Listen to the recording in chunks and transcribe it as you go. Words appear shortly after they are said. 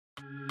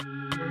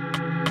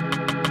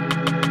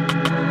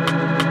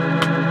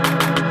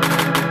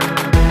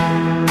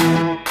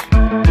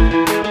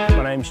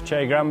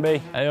Che Granby.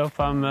 Hey up,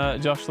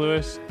 I'm Josh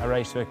Lewis. I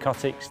race for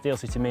Cotic Steel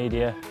City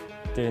Media,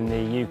 doing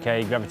the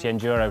UK Gravity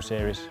Enduro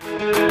Series.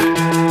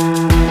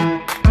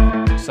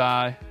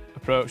 Si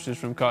approached us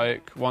from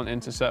Cotic wanting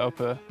to set up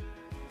a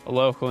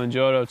local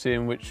enduro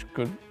team which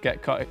could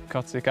get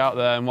Cotic out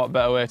there, and what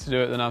better way to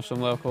do it than have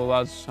some local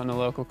lads and a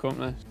local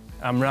company.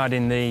 I'm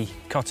riding the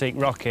Cotic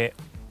Rocket,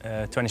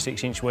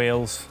 26-inch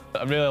wheels.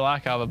 I really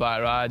like how the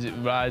bike rides. It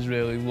rides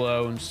really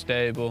low and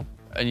stable,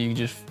 and you can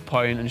just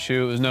point and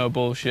shoot. There's no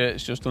bullshit,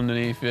 it's just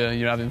underneath you.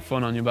 You're having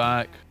fun on your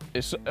bike.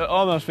 It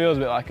almost feels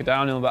a bit like a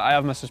downhill, but I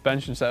have my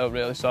suspension set up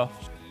really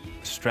soft.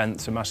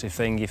 Strength's a massive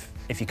thing.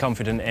 If you're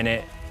confident in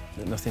it,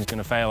 that nothing's going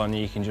to fail on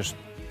you, you can just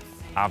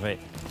have it.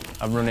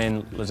 I'm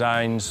running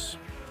Lezynes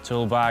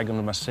tool bag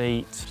under my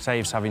seat.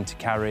 Saves having to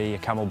carry a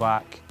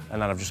Camelback,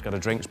 and then I've just got a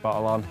drinks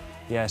bottle on.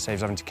 Yeah,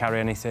 saves having to carry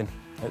anything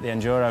at the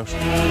Enduros.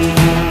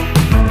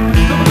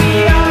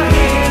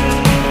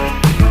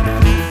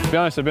 To be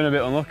honest, I've been a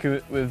bit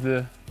unlucky with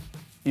the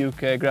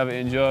UK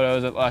Gravity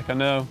Enduros. Like, I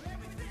know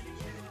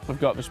we've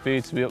got the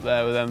speed to be up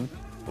there with them,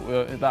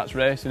 but that's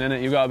racing,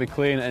 innit? You've got to be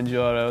clean at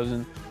Enduros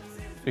and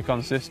be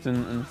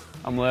consistent, and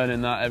I'm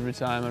learning that every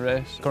time I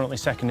race. Currently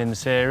second in the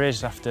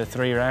series after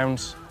 3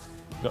 rounds.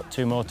 Got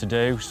 2 more to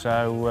do,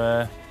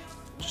 so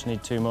just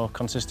need 2 more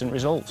consistent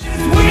results. We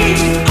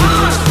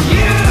are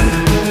you.